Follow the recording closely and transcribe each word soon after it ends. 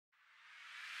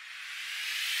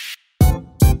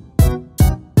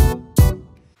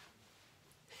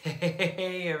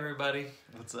Hey everybody.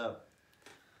 What's up?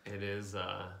 It is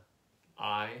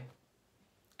I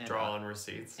And draw on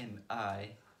receipts. And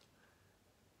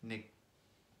Nick.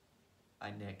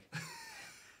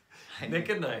 Nick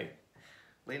and Night.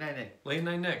 Late night Nick. Late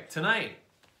night Nick. Tonight,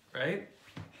 right?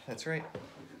 That's right.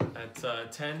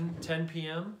 At 10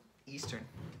 p.m. Eastern.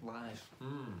 Live. You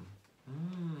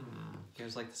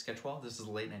Here's like the sketch wall. This is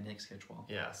the late night Nick sketch wall.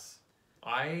 Yes.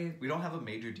 We don't have a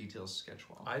major details sketch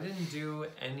wall. I didn't do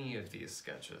any of these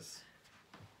sketches.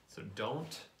 So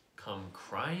don't come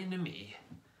crying to me.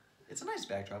 It's a nice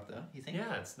backdrop though, you think?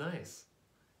 Yeah, it's nice.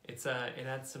 It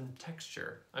adds some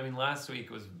texture. I mean, last week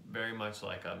was very much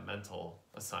like a mental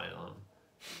asylum.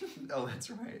 Oh, that's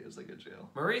right. It was like a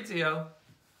jail. Maurizio.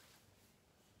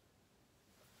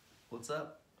 What's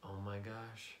up? Oh my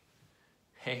gosh.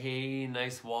 Hey,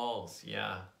 nice walls.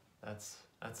 Yeah, that's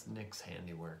Nick's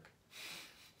handiwork.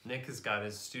 Nick has got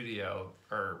his studio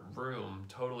or room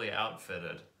totally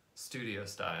outfitted, studio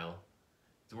style.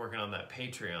 He's working on that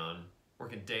Patreon,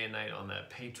 working day and night on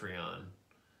that Patreon.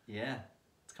 Yeah,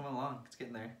 it's coming along. It's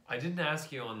getting there. I didn't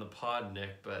ask you on the pod,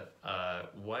 Nick, but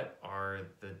what are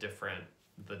the different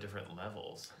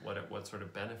levels? What sort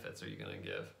of benefits are you gonna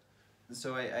give?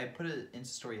 So I put an Insta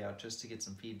story out just to get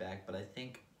some feedback, but I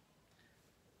think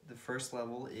the first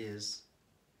level is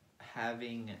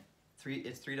having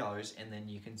it's $3, and then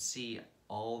you can see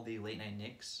all the late night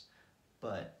Nicks,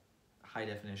 but high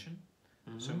definition.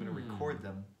 So I'm gonna record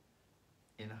them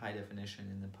in high definition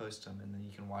and then post them, and then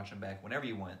you can watch them back whenever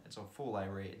you want. It's a full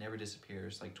library. It never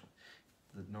disappears. Like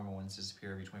the normal ones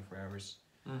disappear every 24 hours.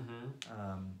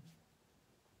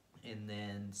 And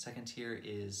then second tier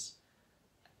is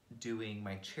doing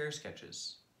my chair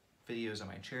sketches, videos on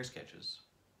my chair sketches,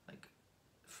 like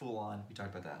full on. We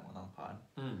talked about that one on the pod.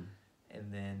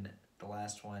 And then the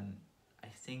last one, I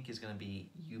think, is gonna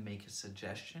be you make a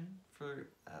suggestion for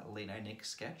a late night Nick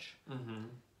sketch,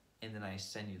 and then I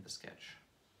send you the sketch.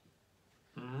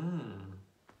 And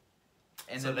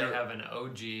so then they have an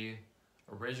OG,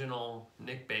 original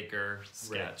Nick Baker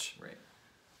sketch. Right.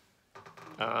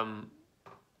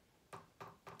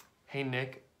 Hey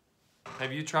Nick,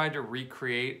 have you tried to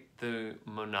recreate the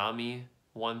Monami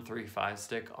 135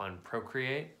 stick on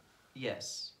Procreate?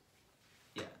 Yes.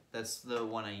 Yeah, that's the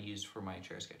one I used for my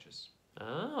chair sketches.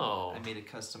 Oh. I made a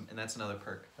custom, and that's another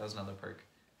perk. That was another perk.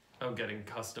 Oh, getting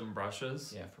custom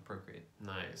brushes? Yeah, for Procreate.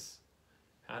 Nice.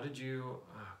 How did you,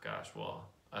 oh gosh, well,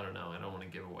 I don't know. I don't want to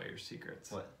give away your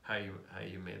secrets. What? How you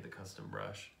made the custom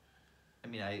brush. I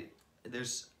mean,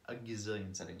 there's a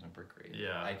gazillion settings on Procreate.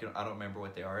 Yeah. I don't remember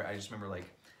what they are. I just remember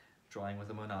like drawing with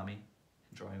a Monami,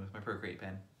 drawing with my Procreate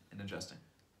pen, and adjusting.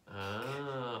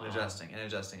 Oh. And adjusting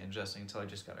until I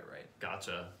just got it right.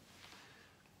 Gotcha.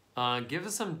 Give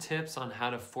us some tips on how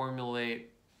to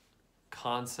formulate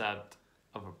concept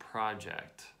of a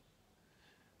project.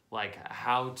 Like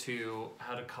how to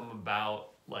come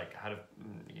about, like how to,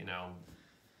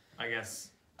 I guess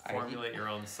formulate your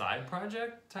own side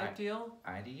project type deal.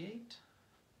 Ideate?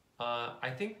 I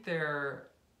think their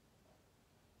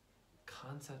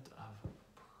concept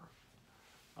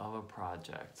of a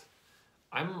project.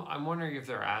 I'm wondering if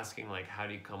they're asking like how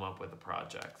do you come up with a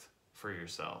project for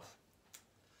yourself?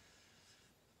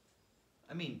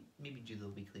 I mean, maybe do the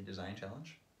weekly design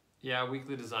challenge. Yeah,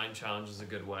 weekly design challenge is a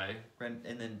good way. And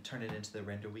then turn it into the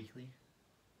render weekly.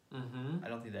 I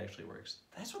don't think that actually works.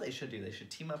 That's what they should do. They should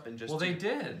team up and just. Well, they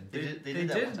did. They did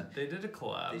that one time. They did a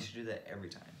collab. They should do that every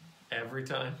time. Every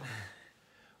time.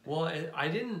 Well, I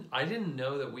didn't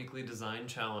know that weekly design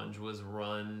challenge was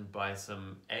run by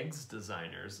some eggs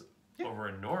designers over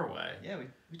in Norway. Yeah,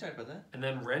 we talked about that. And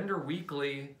then Render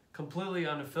Weekly, completely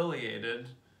unaffiliated,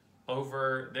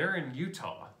 they're in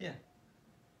Utah. Yeah.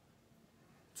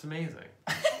 It's amazing.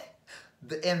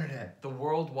 The internet. The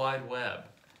World Wide Web.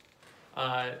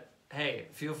 Hey,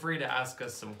 feel free to ask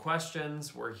us some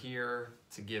questions. We're here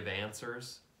to give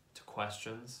answers to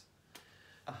questions.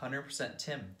 100%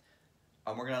 Tim.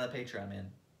 I'm working on the Patreon,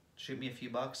 man. Shoot me a few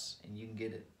bucks and you can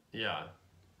get it. Yeah.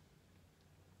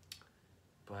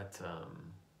 But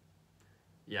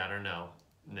yeah, I don't know,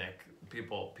 Nick.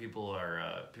 People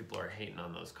are hating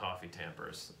on those coffee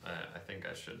tampers. I think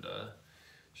I should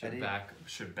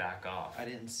back off. I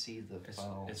didn't see the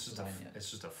final design yet.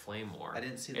 It's just a flame war. I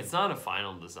didn't see. It's not a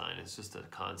final design. It's just a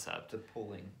concept. The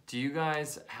pulling. Do you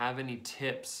guys have any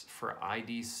tips for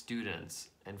ID students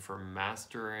and for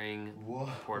mastering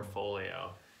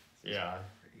portfolio? Yeah.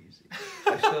 Crazy.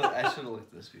 I should have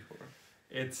looked at this before.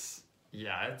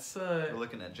 We're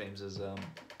looking at James's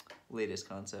latest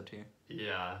concept here.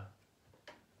 Yeah.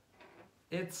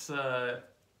 It's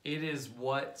It is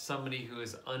what somebody who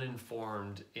is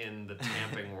uninformed in the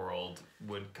tamping world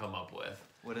would come up with.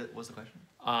 What's the question?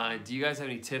 Do you guys have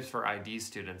any tips for ID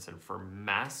students and for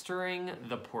mastering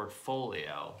the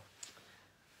portfolio?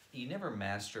 You never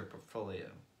master a portfolio.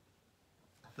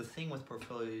 The thing with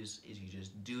portfolios is you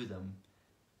just do them,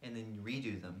 and then you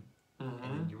redo them, and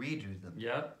then you redo them.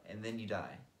 Yep. And then you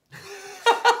die.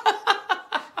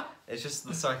 It's just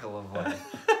the cycle of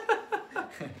life.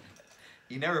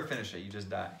 You never finish it, you just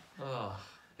die. Oh,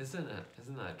 isn't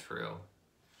that true?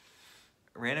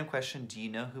 Random question, do you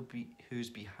know who's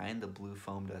behind the Blue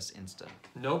Foam Dust Insta?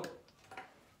 Nope.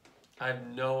 I have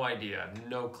no idea. I have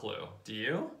no clue. Do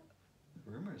you?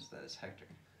 Rumors that it's Hector.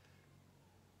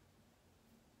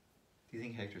 Do you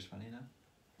think Hector's funny enough?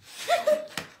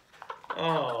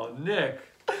 Oh, Nick.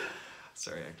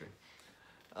 Sorry, Hector.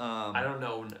 I don't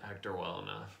know Hector well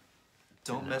enough.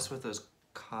 Don't mess with those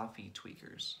coffee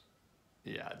tweakers.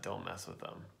 Yeah, don't mess with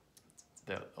them.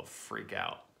 They'll freak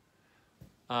out.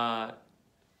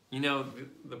 You know,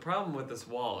 the problem with this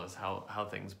wall is how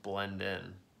things blend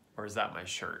in. Or is that my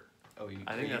shirt? Oh,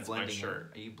 I think that's my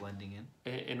shirt. Are you blending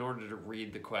in? In order to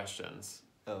read the questions.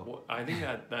 Oh. Well, I think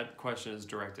that question is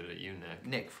directed at you, Nick.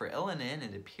 Nick, for LNN,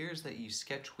 it appears that you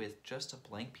sketch with just a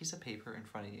blank piece of paper in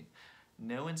front of you.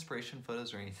 No inspiration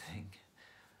photos or anything.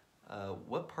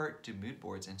 What part do mood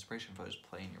boards and inspiration photos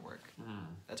play in your work?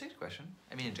 That's a good question.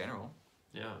 I mean, in general.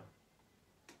 Yeah.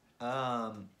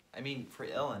 I mean, for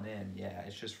LNN, yeah,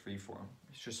 it's just freeform.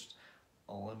 It's just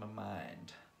all in my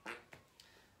mind.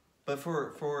 But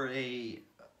for a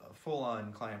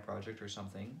full-on client project or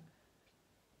something,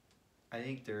 I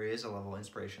think there is a level of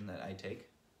inspiration that I take.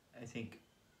 I think,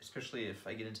 especially if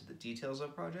I get into the details of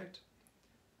a project,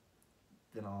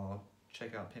 then I'll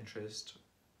check out Pinterest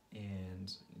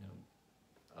and, you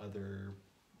know, other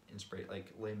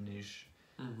like Les Minouche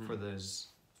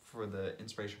for the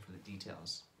inspiration for the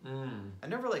details. I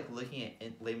never like looking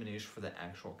at Les Minouche for the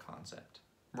actual concept.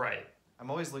 Right. I'm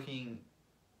always looking.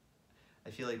 I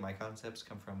feel like my concepts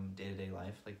come from day-to-day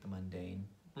life, like the mundane,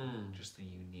 just the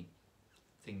unique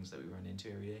things that we run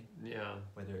into every day. Yeah.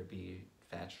 Whether it be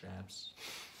fat straps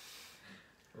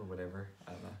or whatever.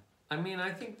 I don't know. I mean,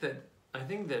 I think that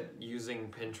using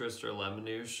Pinterest or Les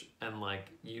Minouche and like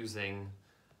using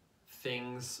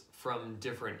things from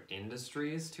different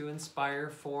industries to inspire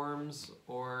forms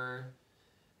or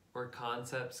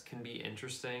concepts can be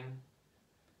interesting.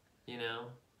 You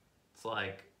know, it's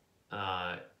like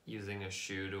using a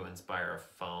shoe to inspire a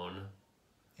phone.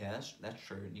 Yeah, that's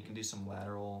true. You can do some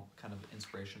lateral kind of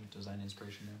inspiration, design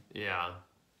inspiration there. Yeah.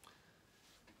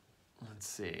 Let's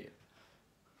see.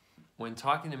 When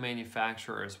talking to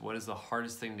manufacturers, what is the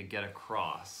hardest thing to get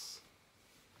across?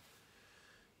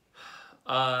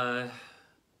 I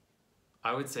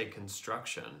would say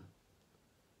construction,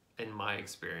 in my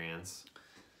experience.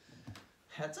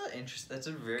 That's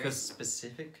a very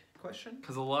specific question.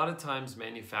 Because a lot of times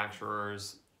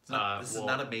manufacturers... This is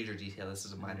not a major detail, this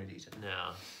is a minor detail.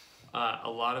 No. A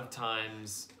lot of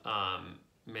times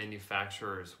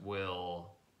manufacturers will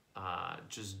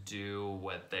just do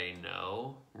what they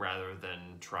know rather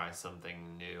than try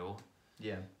something new.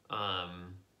 Yeah.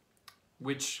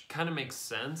 Which kind of makes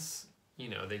sense. You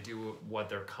know, they do what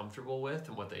they're comfortable with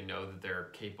and what they know that they're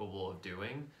capable of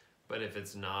doing. But if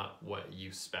it's not what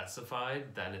you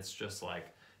specified, then it's just like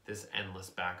this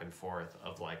endless back and forth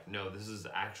of like, no, this is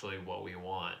actually what we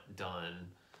want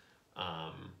done.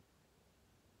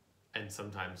 And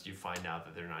sometimes you find out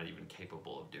that they're not even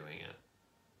capable of doing it.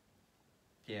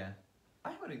 Yeah,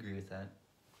 I would agree with that.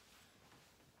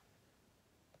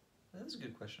 That's a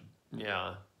good question.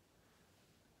 Yeah.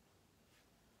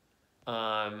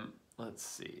 Let's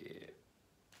see.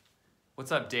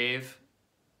 What's up, Dave?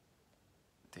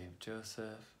 Dave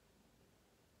Joseph.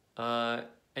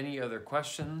 Any other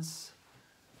questions?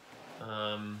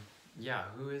 Yeah,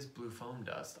 who is Blue Foam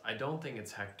Dust? I don't think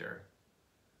it's Hector.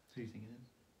 Who do you think it is?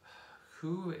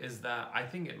 Who is that? I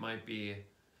think it might be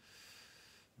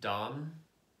Dom.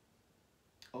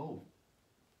 Oh.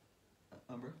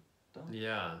 Umbra? Dom?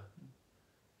 Yeah.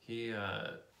 He,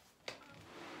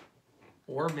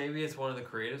 or maybe it's one of the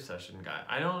creative session guys.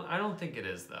 I don't think it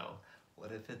is though.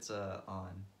 What if it's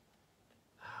on?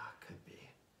 Could be.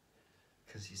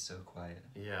 Because he's so quiet.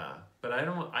 Yeah, but I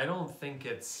don't think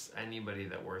it's anybody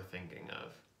that we're thinking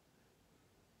of.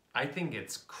 I think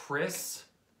it's Chris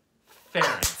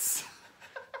Ferentz.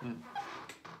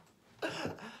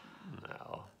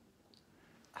 No.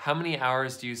 How many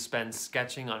hours do you spend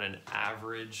sketching on an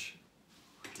average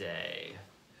day?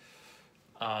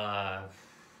 I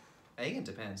think it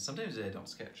depends. Sometimes I don't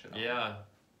sketch at all. Yeah.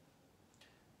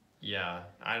 yeah,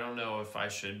 I don't know if I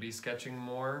should be sketching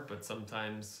more, but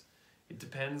sometimes it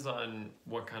depends on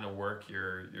what kind of work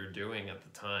you're doing at the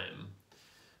time.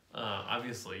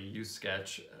 Obviously, you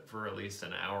sketch for at least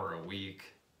an hour a week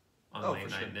on Late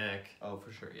Night Nick. Oh,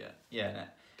 for sure, yeah. Yeah,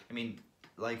 I mean,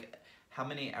 like, how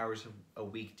many hours a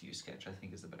week do you sketch, I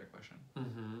think is the better question.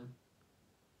 Mm-hmm.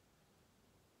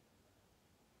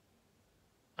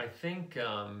 I think,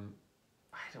 I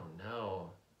don't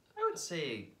know. I would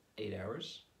say 8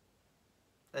 hours.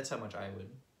 That's how much I would.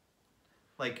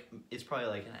 Like, it's probably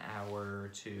like an hour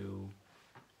or two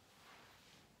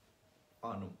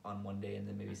on one day, and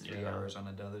then maybe 3 hours on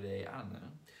another day. I don't know.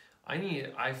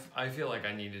 I feel like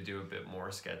I need to do a bit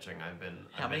more sketching. I've been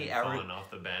falling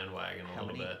off the bandwagon a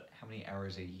little bit. How many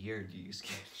hours a year do you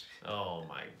sketch? Oh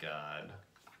my god.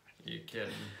 You kidding?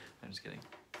 I'm just kidding.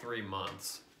 3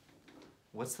 months.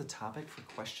 What's the topic for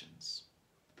questions?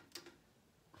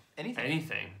 Anything.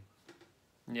 Anything.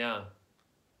 Yeah.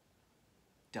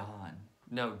 Don.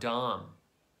 No, Dom.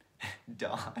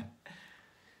 Don.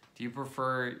 Do you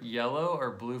prefer yellow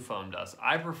or blue foam dust?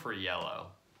 I prefer yellow.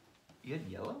 You had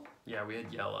yellow? Yeah, we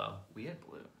had yellow. We had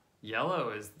blue.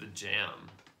 Yellow is the jam.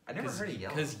 I never heard of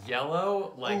yellow. Because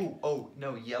yellow, like...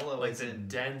 no, yellow like is the in...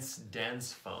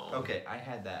 dense foam. Okay, I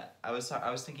had that. I was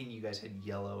thinking you guys had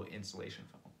yellow insulation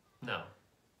foam. No.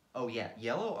 Oh, yeah.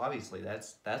 Yellow, obviously,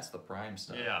 that's the prime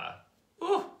stuff. Yeah.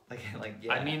 Ooh. Like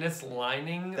yeah. I mean, it's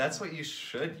lining... That's what you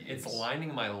should use. It's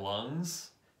lining my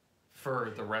lungs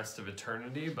for the rest of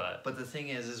eternity, but... But the thing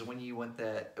is when you want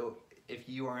that... If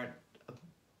you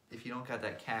don't got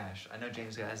that cash, I know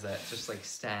James has that just like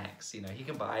stacks, you know, he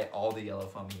can buy all the yellow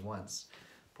foam he wants.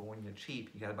 But when you're cheap,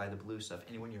 you gotta buy the blue stuff.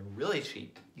 And when you're really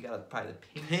cheap, you gotta buy the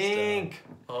pink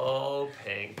stuff. Oh,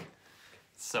 pink.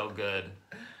 So good.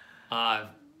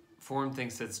 Form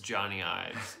thinks it's Johnny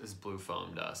Ives is blue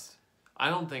foam dust. I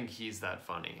don't think he's that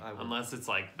funny, unless it's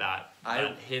like that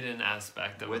hidden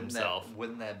aspect of himself.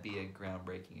 Wouldn't that be a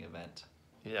groundbreaking event?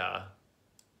 Yeah.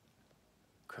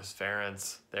 Chris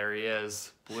Ferentz, there he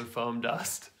is, blue foam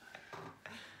dust.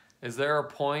 Is there a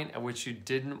point at which you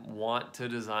didn't want to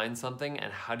design something,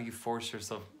 and how do you force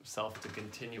yourself to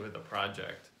continue with the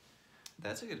project?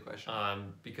 That's a good question.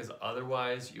 Because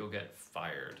otherwise you'll get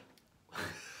fired.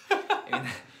 I mean,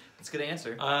 that's a good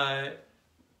answer.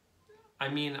 I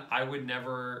mean, I would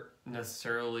never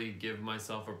necessarily give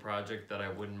myself a project that I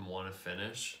wouldn't want to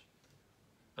finish.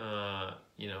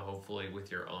 You know, hopefully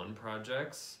with your own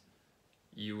projects,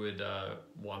 you would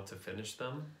want to finish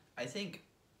them. I think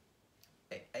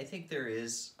there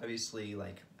is, obviously,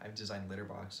 like, I've designed litter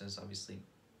boxes. Obviously,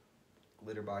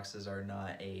 litter boxes are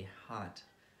not a hot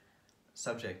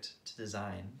subject to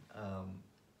design.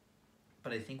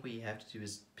 But I think what you have to do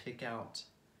is pick out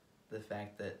the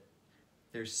fact that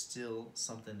there's still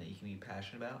something that you can be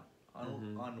passionate about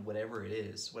on whatever it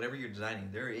is. Whatever you're designing,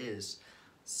 there is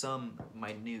some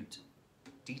minute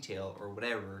detail or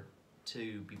whatever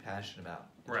to be passionate about.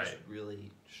 Right. Just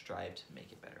really strive to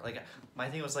make it better. Like, my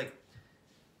thing was like,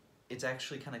 it's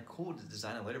actually kind of cool to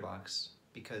design a litter box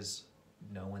because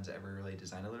no one's ever really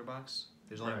designed a litter box.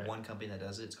 There's only one company that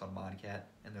does it. It's called Modcat,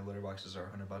 and their litter boxes are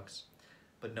 $100.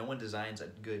 But no one designs a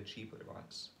good, cheap litter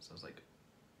box. So I was like,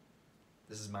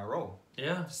 this is my role.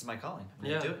 Yeah. This is my calling. I'm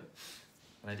going to do it.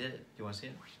 And I did it. Do you want to see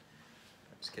it?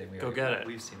 I'm just kidding. Go get it.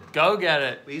 We've seen it. Go get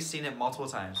it. We've seen it multiple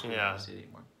times. We don't see it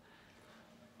anymore.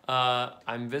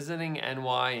 I'm visiting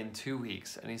NY in 2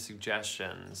 weeks. Any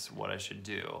suggestions what I should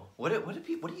do? What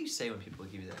do you say when people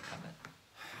give you that comment?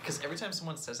 Because every time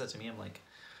someone says that to me, I'm like,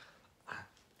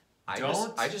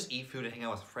 I just eat food and hang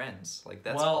out with friends. Like,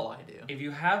 that's all I do. If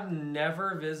you have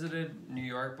never visited New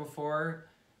York before,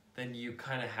 then you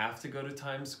kind of have to go to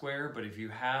Times Square. But if you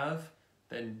have,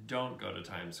 then don't go to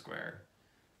Times Square.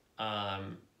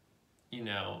 You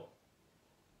know,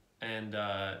 and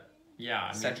yeah.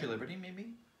 I Statue of Liberty,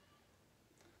 maybe?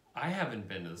 I haven't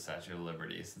been to the Statue of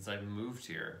Liberty since I moved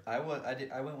here. I went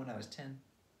when I was 10.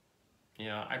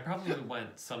 Yeah, I probably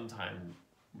went sometime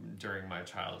during my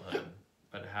childhood,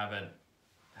 but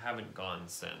haven't gone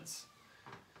since.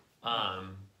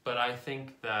 But I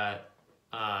think that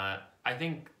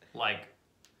like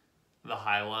the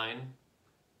High Line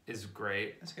is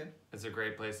great. That's good. It's a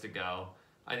great place to go.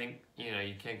 I think, you know,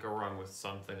 you can't go wrong with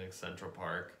something like Central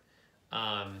Park.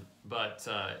 But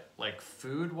like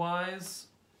food wise,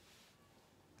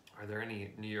 are there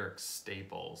any New York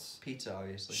staples? Pizza,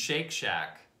 obviously. Shake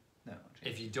Shack. No.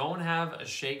 If you don't have a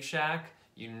Shake Shack,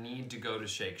 you need to go to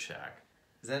Shake Shack.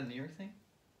 Is that a New York thing?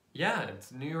 Yeah,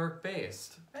 it's New York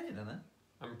based. I didn't know that.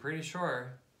 I'm pretty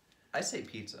sure. I say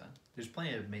pizza. There's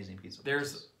plenty of amazing pizza.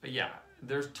 There's, yeah,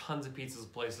 there's tons of pizza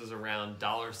places around,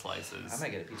 dollar slices. I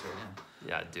might get a pizza right now.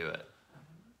 Yeah, do it.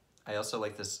 I also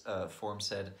like this form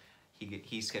said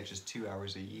he sketches 2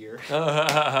 hours a year.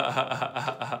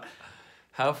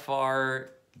 How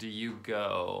far do you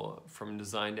go from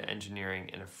design to engineering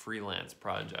in a freelance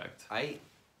project? I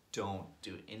don't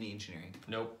do any engineering.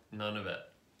 Nope, none of it.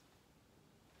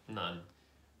 None.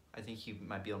 I think you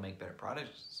might be able to make better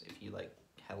products if you like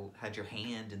had your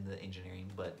hand in the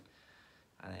engineering, but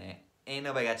I ain't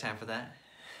nobody got time for that.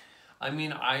 I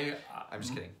mean, I'm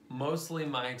just kidding. Mostly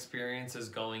my experience is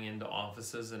going into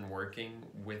offices and working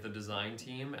with a design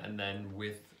team and then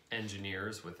with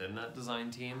engineers within that design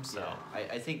team. So yeah.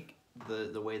 I think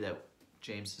the way that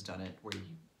James has done it, where you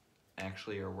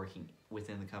actually are working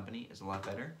within the company, is a lot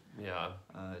better. Yeah.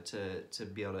 To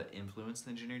be able to influence the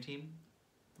engineer team,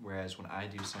 whereas when I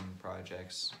do some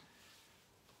projects,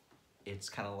 it's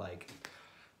kind of like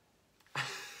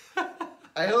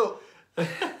I hope.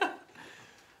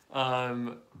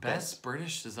 Best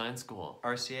British design school.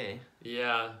 RCA.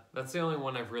 Yeah, that's the only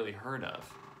one I've really heard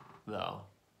of, though.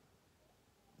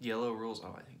 Yellow rules.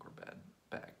 Oh, I think we're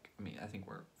back. I mean, I think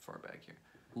we're far back here.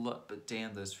 Look, but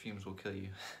damn, those fumes will kill you.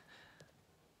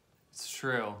 It's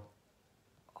true.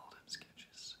 All them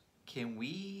sketches. Can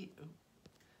we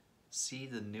see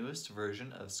the newest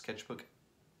version of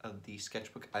the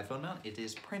Sketchbook iPhone mount? It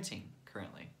is printing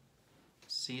currently.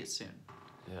 See it soon.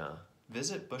 Yeah.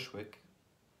 Visit Bushwick.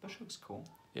 Bushwick's cool.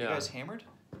 Yeah. You guys hammered?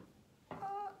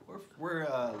 We're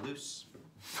loose.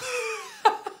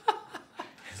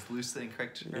 Is loose the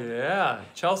incorrect term? Yeah.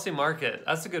 Chelsea Market.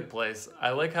 That's a good place.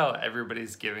 I like how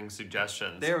everybody's giving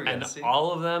suggestions. There we go. And see?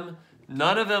 all of them,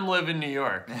 none of them live in New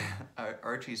York.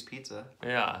 Archie's Pizza.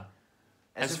 Yeah.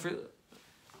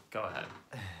 Go ahead.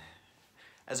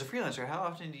 As a freelancer, how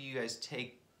often do you guys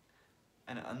take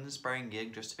an uninspiring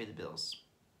gig just to pay the bills?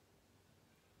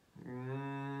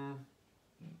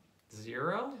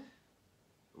 0?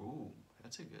 Ooh,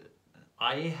 that's a good...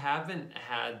 I haven't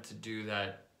had to do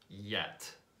that yet,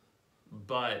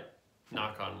 but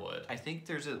knock on wood. I think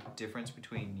there's a difference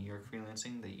between New York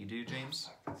freelancing that you do, James.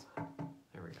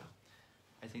 There we go.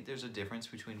 I think there's a difference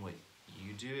between what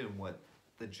you do and what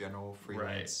the general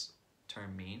freelance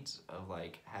term means of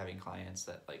like having clients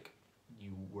that like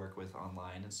you work with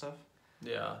online and stuff.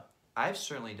 Yeah. I've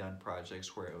certainly done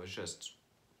projects where it was just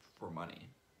for money.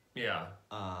 Yeah.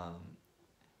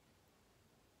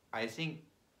 I think,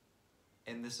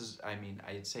 and this is, I mean,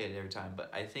 I say it every time,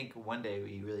 but I think one day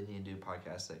we really need to do a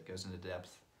podcast that goes into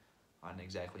depth on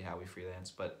exactly how we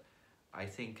freelance. But I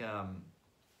think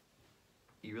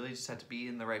you really just have to be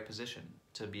in the right position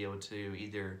to be able to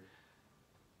either,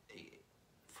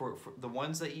 for the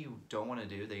ones that you don't want to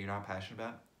do, that you're not passionate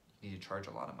about, you need to charge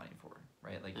a lot of money for,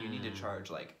 right? Like you need to charge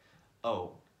like,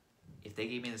 oh, if they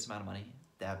gave me this amount of money,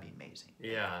 that would be amazing.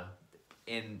 Yeah.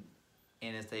 And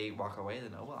if they walk away,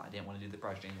 then, oh, well, I didn't want to do the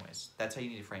project anyways. That's how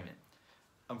you need to frame it.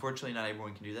 Unfortunately, not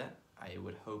everyone can do that. I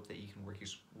would hope that you can work your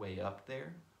way up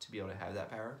there to be able to have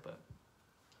that power, but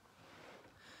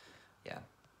yeah.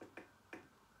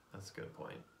 That's a good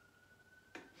point.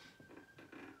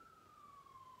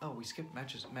 Oh, we skipped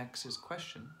Max's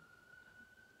question.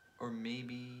 Or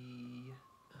maybe...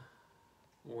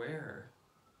 Where?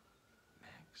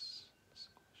 Max's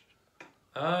question.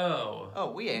 Oh.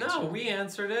 Oh, we answered. No, we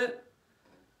answered it.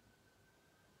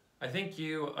 I think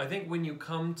when you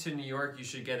come to New York, you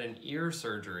should get an ear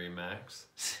surgery, Max.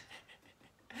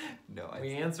 No,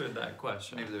 we answered that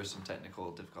question. Maybe there's some technical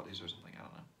difficulties or something. I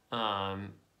don't know.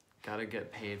 Gotta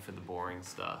get paid for the boring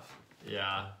stuff.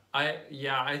 Yeah.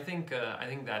 I think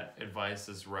that advice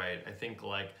is right. I think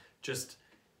like just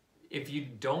if you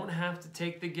don't have to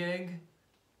take the gig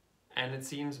and it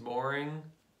seems boring,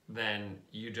 then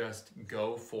you just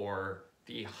go for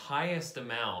the highest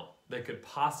amount that could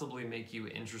possibly make you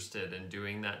interested in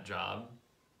doing that job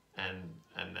and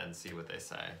then see what they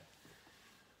say.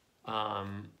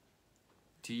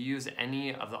 Do you use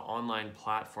any of the online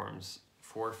platforms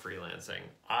for freelancing?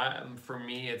 For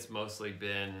me, it's mostly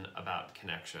been about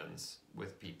connections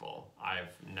with people.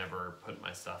 I've never put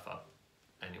my stuff up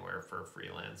anywhere for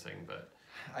freelancing, but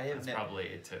that's probably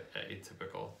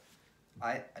atypical.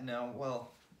 I don't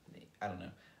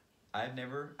know. I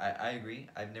agree.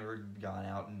 I've never gone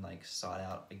out and like sought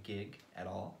out a gig at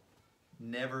all.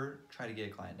 Never tried to get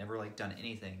a client. Never like done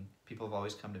anything. People have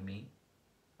always come to me,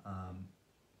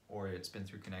 or it's been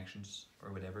through connections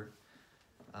or whatever.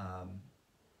 I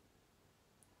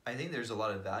think there's a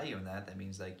lot of value in that. That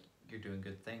means like you're doing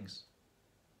good things.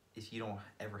 If you don't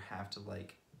ever have to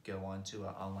like go onto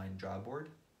an online job board,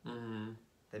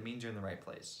 that means you're in the right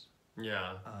place.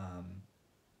 Yeah.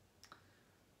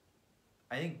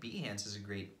 I think Behance is a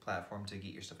great platform to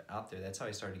get your stuff out there. That's how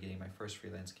I started getting my first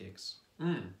freelance gigs.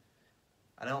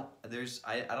 I don't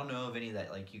know of any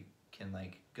that like you can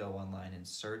like go online and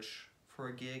search for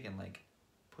a gig and like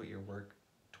put your work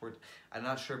toward. I'm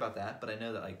not sure about that, but I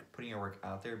know that like putting your work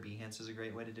out there, Behance is a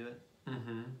great way to do it.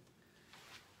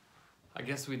 I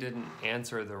guess we didn't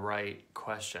answer the right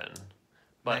question,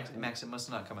 but Max, it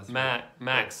must not come through.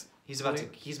 Max, he's about to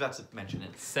mention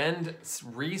it.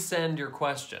 Resend your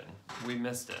question. We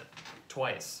missed it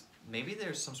twice. Maybe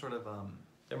there's some sort of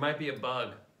There might be a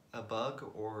bug. A bug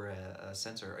or a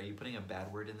censor. Are you putting a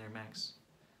bad word in there, Max?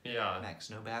 Yeah. Max,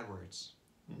 no bad words.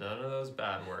 None of those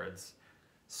bad words.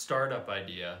 Startup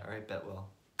idea. All right, Betwell.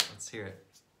 Let's hear it.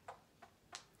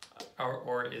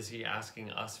 Or is he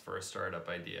asking us for a startup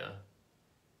idea?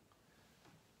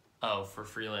 Oh, for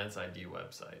freelance ID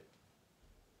website.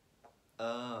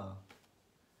 Oh.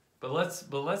 But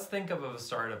let's think of a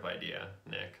startup idea,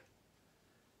 Nick.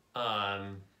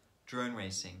 Drone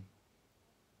racing.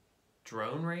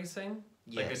 Drone racing?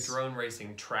 Yes. Like a drone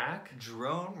racing track?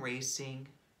 Drone racing.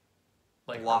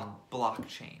 Like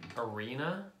blockchain.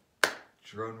 Arena?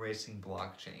 Drone racing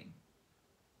blockchain.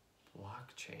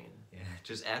 Blockchain. Yeah,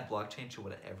 just add blockchain to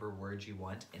whatever word you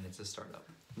want, and it's a startup.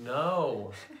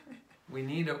 No. We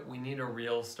need a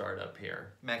real startup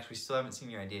here. Max, we still haven't seen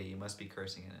your idea. You must be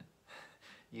cursing in it.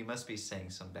 You must be saying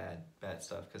some bad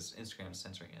stuff because Instagram's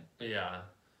censoring it. Yeah.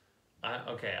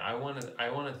 I want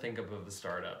to think of a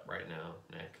startup right now,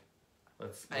 Nick.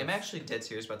 I'm actually dead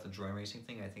serious about the drone racing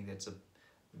thing. I think that's a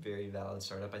very valid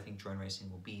startup. I think drone racing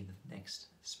will be the next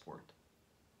sport.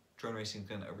 Drone racing is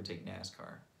going to overtake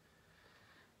NASCAR.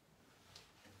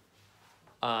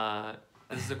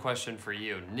 This is a question for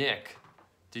you, Nick.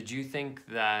 Did you think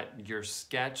that your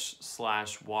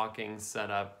sketch/walking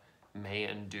setup may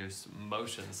induce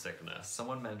motion sickness?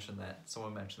 Someone mentioned that.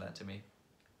 Someone mentioned that to me.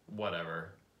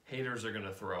 Whatever. Haters are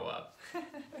gonna throw up.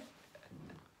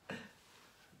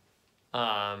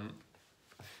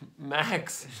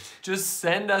 Max, just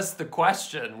send us the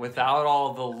question without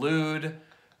all the lewd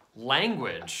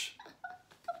language.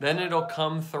 Then it'll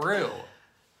come through.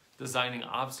 Designing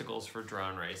obstacles for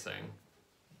drone racing.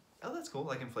 Oh, that's cool.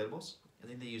 Like inflatables. I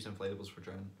think they use inflatables for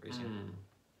drone racing.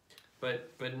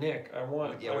 But Nick, I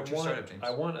want startup, James?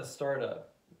 I want a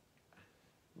startup.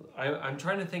 I'm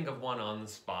trying to think of one on the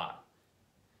spot.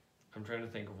 I'm trying to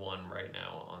think of one right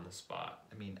now on the spot.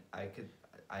 I mean,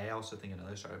 I also think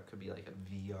another startup could be like a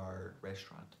VR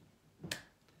restaurant.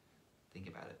 Think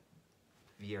about it.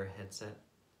 VR headset.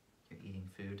 You're eating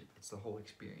food. It's the whole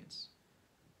experience.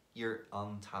 You're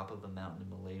on top of the mountain in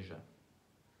Malaysia.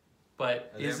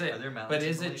 But is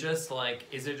it just like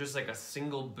a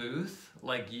single booth?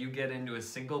 Like you get into a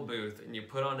single booth and you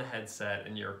put on a headset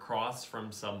and you're across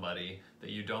from somebody that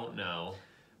you don't know,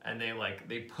 and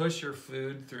they push your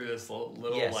food through this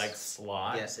little like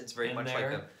slot. Yes, it's very much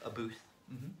there. like a booth.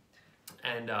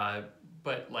 And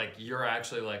but like you're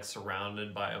actually like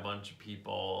surrounded by a bunch of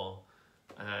people.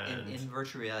 And in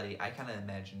virtual reality, I kind of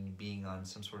imagine being on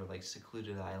some sort of like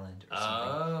secluded island or something.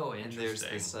 Oh, interesting. And there's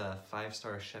this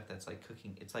 5-star chef that's like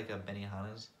cooking. It's like a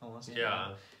Benihana's almost.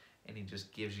 Yeah. And he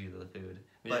just gives you the food.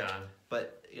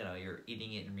 But you know, you're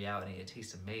eating it in reality. It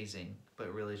tastes amazing,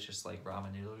 but really it's just like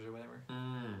ramen noodles or whatever.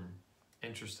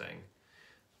 Interesting.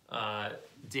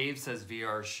 Dave says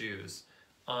VR shoes.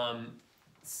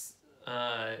 That's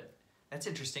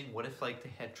interesting. What if like they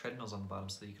had treadmills on the bottom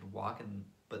so that you could walk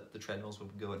but the treadmills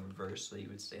would go in reverse so that you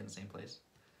would stay in the same place?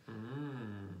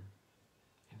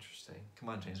 Interesting. Come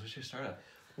on, James. What's your startup?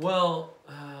 Well,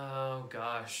 oh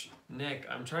gosh, Nick,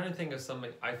 I'm trying to think of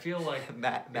something. I feel like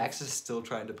Max is still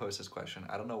trying to post this question.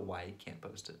 I don't know why he can't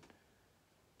post it.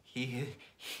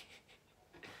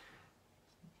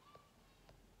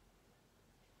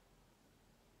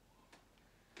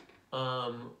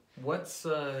 What's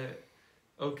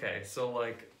okay, so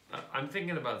like I'm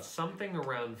thinking about something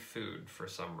around food for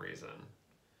some reason.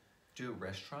 Do a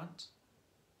restaurant?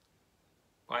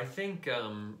 I think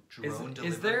Drone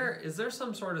is there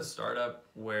some sort of startup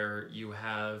where you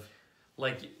have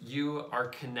like you are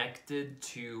connected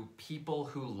to people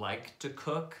who like to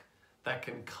cook that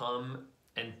can come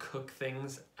and cook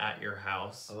things at your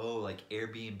house? Oh, like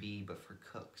Airbnb but for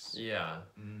cooks. Yeah.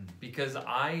 Because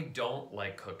I don't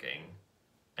like cooking,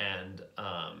 and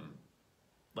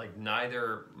like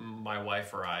neither my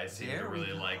wife or I seem to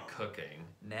really like cooking.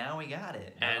 Now we got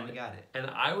it. And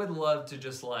I would love to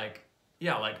just like,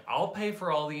 yeah, like I'll pay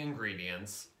for all the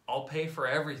ingredients. I'll pay for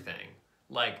everything.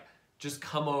 Like just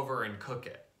come over and cook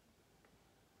it.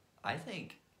 I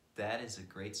think that is a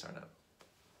great startup.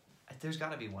 There's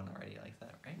got to be one already like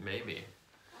that, right? Maybe.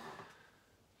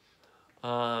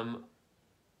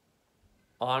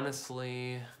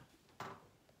 Honestly,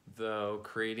 though,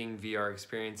 creating VR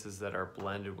experiences that are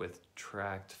blended with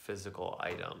tracked physical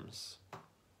items.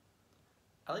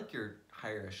 I like your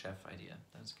hire a chef idea.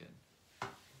 That's good.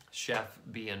 Chef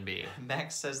B&B.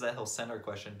 Max says that he'll send our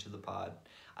question to the pod.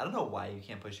 I don't know why you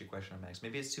can't push your question on Max.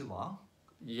 Maybe it's too long?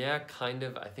 Yeah, kind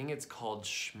of. I think it's called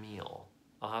Schmeal.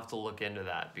 I'll have to look into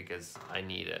that because I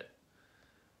need it.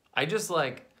 I just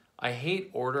like, I hate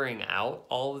ordering out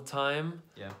all the time.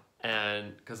 Yeah.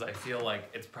 And because I feel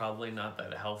like it's probably not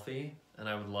that healthy. And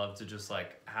I would love to just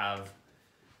like have,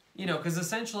 you know, because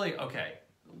essentially, okay,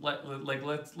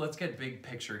 let's get big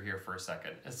picture here for a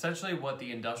second. Essentially what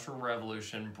the Industrial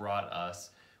Revolution brought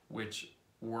us, which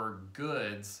were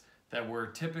goods that were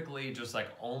typically just like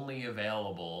only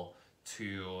available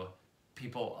to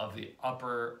people of the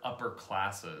upper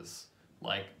classes,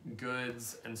 like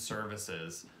goods and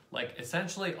services. Like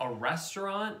essentially a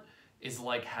restaurant is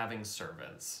like having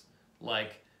servants.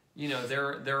 Like, you know,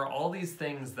 there are all these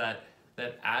things that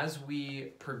as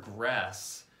we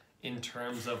progress in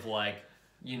terms of like,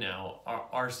 you know,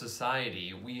 our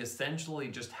society, we essentially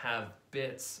just have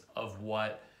bits of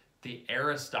what the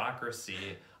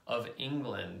aristocracy of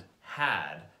England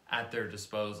had at their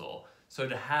disposal. So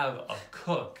to have a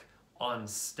cook on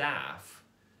staff,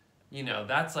 you know,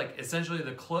 that's like essentially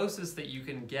the closest that you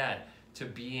can get to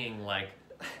being like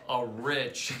a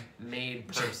rich made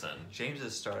person.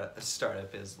 James's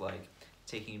startup is like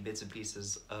taking bits and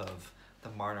pieces of the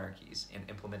monarchies and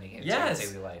implementing it into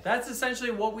daily life. That's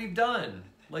essentially what we've done.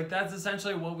 Like, that's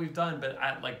essentially what we've done, but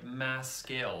at like mass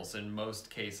scales in most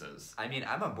cases. I mean,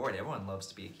 I'm on board. Everyone loves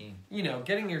to be a king. You know,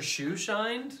 getting your shoe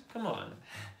shined? Come on.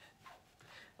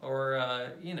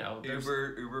 Or, you know.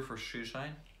 Uber for shoe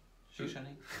shine? Shoe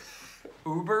shining?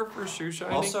 Uber for shoe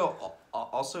shining? Also,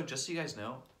 just so you guys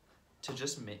know,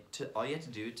 all you have to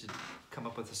do to come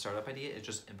up with a startup idea is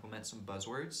just implement some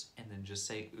buzzwords and then just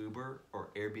say Uber or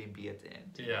Airbnb at the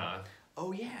end. Yeah.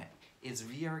 Oh yeah, it's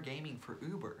VR gaming for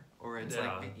Uber, or it's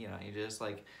like, you know, you just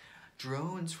like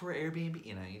drones for Airbnb.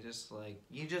 You know,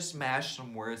 you just mash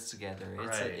some words together.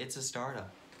 It's a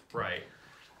startup. Right.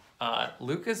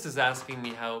 Lucas is asking me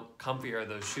how comfy are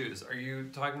those shoes. Are you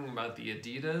talking about the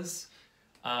Adidas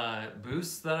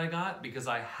boosts that I got? Because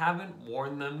I haven't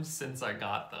worn them since I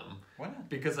got them. Why not?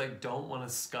 Because I don't want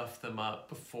to scuff them up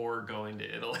before going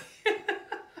to Italy.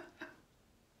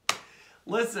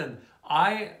 Listen,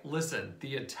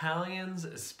 the Italians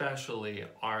especially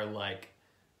are like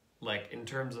in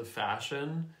terms of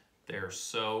fashion, they're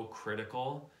so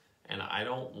critical, and I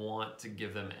don't want to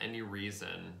give them any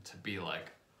reason to be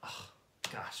like, oh,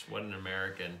 gosh, what an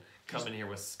American coming here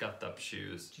with scuffed up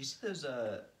shoes. Do you see those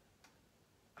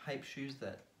hype shoes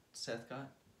that Seth got?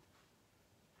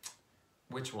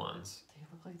 Which ones? They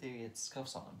look like they had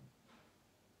scuffs on them.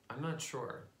 I'm not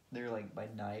sure. They're like by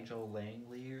Nigel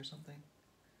Langley or something.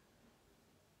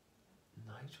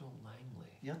 Nigel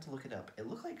Langley. You have to look it up. It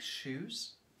looked like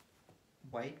shoes,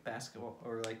 white basketball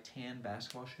or like tan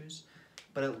basketball shoes,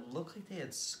 but it looked like they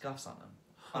had scuffs on them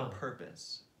on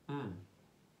purpose.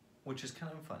 Which is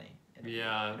kind of funny.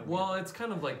 Yeah, well, it's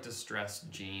kind of like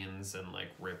distressed jeans and like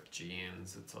ripped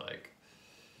jeans. It's like,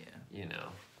 yeah, you know,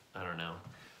 I don't know.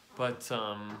 But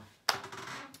I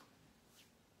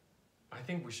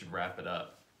think we should wrap it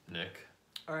up, Nick.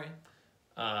 All right.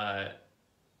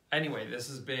 Anyway, this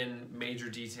has been Major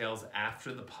Details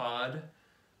After the Pod.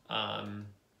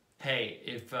 Hey,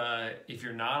 if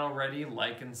you're not already,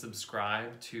 like and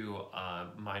subscribe to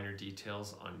Minor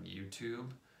Details on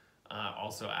YouTube.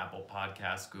 Also Apple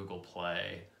Podcasts, Google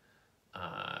Play.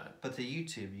 But the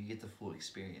YouTube, you get the full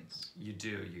experience. You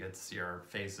do. You get to see our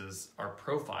faces, our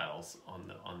profiles on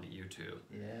the YouTube.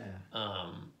 Yeah.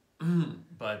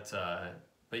 But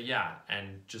yeah,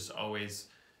 and just always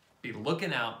be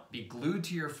looking out, be glued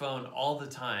to your phone all the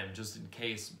time, just in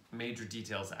case Major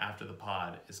Details After the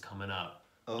Pod is coming up.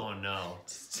 Oh no.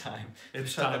 It's time.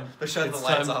 It's time. They're shutting the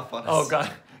lights off on us. Oh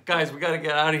God. Guys, we got to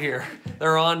get out of here.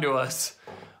 They're on to us.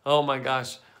 Oh my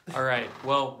gosh. All right.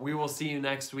 Well, we will see you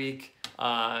next week.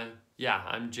 Yeah,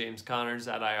 I'm James Connors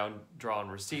at I Draw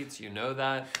and Receipts. You know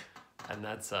that. And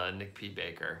that's Nick P.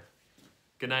 Baker.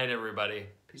 Good night, everybody.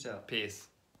 Peace out. Peace.